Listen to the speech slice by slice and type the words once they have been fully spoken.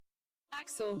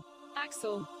Axel,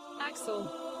 Axel, Axel,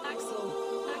 Axel,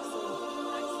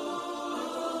 Axel,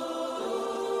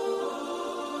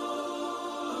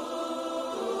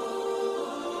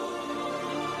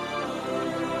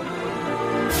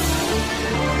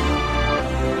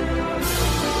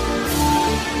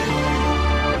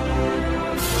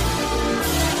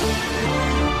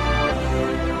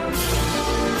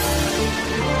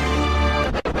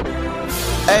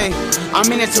 Hey,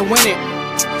 I'm in it to win it.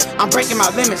 I'm breaking my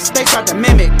limits, they tried to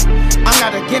mimic. I'm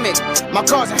not a gimmick, my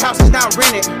cars and houses now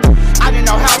rented. I didn't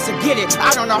know how to get it,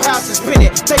 I don't know how to spin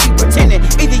it. They be pretending,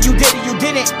 either you did it, you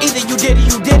didn't. Either you did it,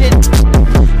 you didn't.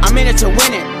 I'm in it to win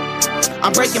it.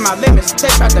 I'm breaking my limits, they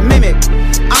tried to mimic.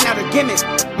 I'm not a gimmick,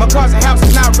 my cars and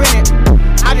houses now rented.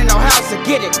 I didn't know how to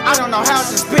get it, I don't know how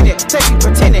to spin it. They be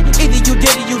pretending, either you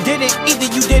did it, you didn't. Either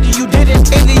you did it, you didn't.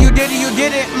 Either you did it, you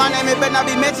didn't. My name it better not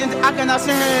be mentioned. I cannot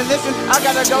sit here and listen. I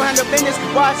gotta go handle business.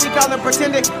 Why she call it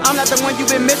pretending? I'm not the one you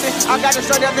been missing. I gotta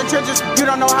straight out the trenches. You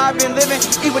don't know how I've been living.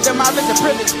 Eat with the mouth, it's a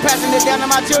privilege. Passing it down to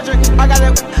my children. I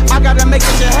gotta make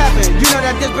this shit happen. You know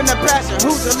that this been a passion.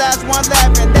 Who's the last one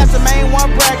laughing? That's the main one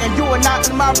bragging. You are not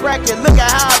in my bracket. Look at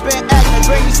how I've been acting.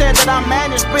 Granny said that I'm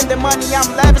managed. Spending money, I'm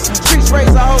lavish. Streets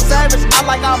raise a whole savage. I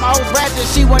like all my hoes ratchet.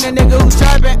 She want a nigga who's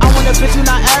trapping. I want a bitch who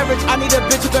not average. I need a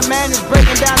bitch who can manage.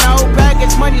 Breaking down the whole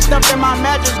package. Money stuffed in my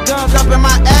mattress. Guns up in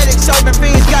my attic. Serving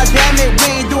fiends, goddamn it.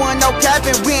 We ain't doing no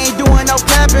capping. We ain't doing no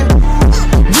capping.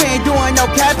 We ain't doing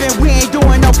no capping. We ain't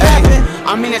doing no capping.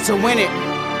 I'm in it to win it.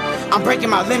 I'm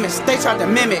breaking my limits. They tried to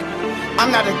mimic.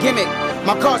 I'm not a gimmick.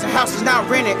 My cars and houses now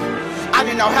rented. I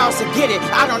didn't know how to get it.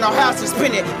 I don't know how to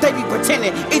spin it. They be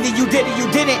pretending. Either you did it, you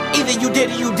didn't. Either you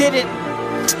did it, you didn't.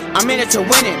 I'm in it to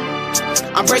win it.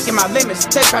 I'm breaking my limits,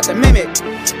 they tried to mimic.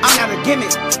 I'm not a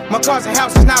gimmick, my cars and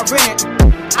houses now rented.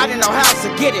 I didn't know how to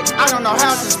get it, I don't know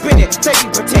how to spin it. They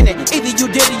be pretending, either you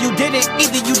did it, you didn't.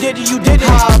 Either you did it, you didn't.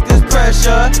 Off this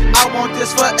pressure, I want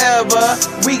this forever.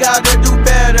 We gotta do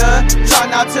better,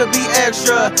 try not to be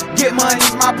extra. Get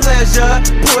money's my pleasure,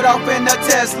 put off in the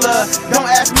Tesla. Don't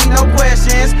ask me no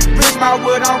questions, bridge my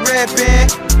wood I'm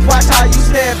reppin'. Watch how you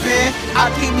steppin', I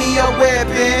keep me a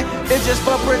weapon. It's just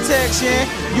for protection,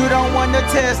 you don't wanna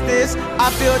test this.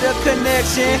 I feel the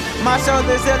connection, my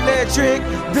shoulder's electric.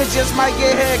 Bitches might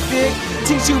get hectic,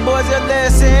 teach you boys a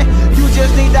lesson. You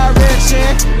just need direction,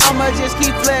 I'ma just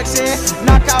keep flexing.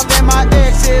 Knock out in my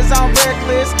exes, I'm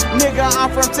reckless. Nigga, I'm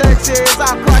from Texas,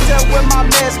 I'm cartel with my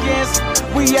Mexicans.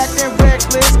 We acting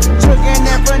reckless, jugging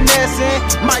and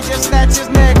finessing. Might just snatch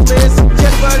his necklace,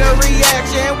 just for the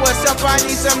reaction. What's up, I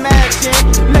need some action.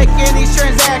 Making these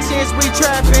transactions, we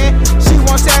trapping. She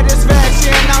wants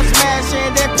satisfaction, I'm smashing,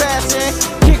 then passing.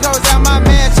 Kick goes out my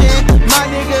mansion, my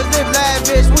niggas live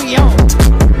lavish, we on.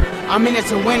 I'm in it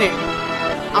to win it.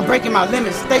 I'm breaking my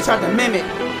limits, they tried to mimic.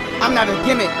 I'm not a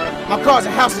gimmick, my cars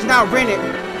and houses now rented.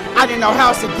 I didn't know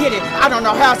how to get it, I don't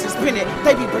know how to spin it.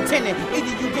 They be pretending,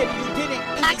 either you did it, you didn't.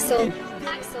 Axel,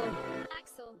 Axel.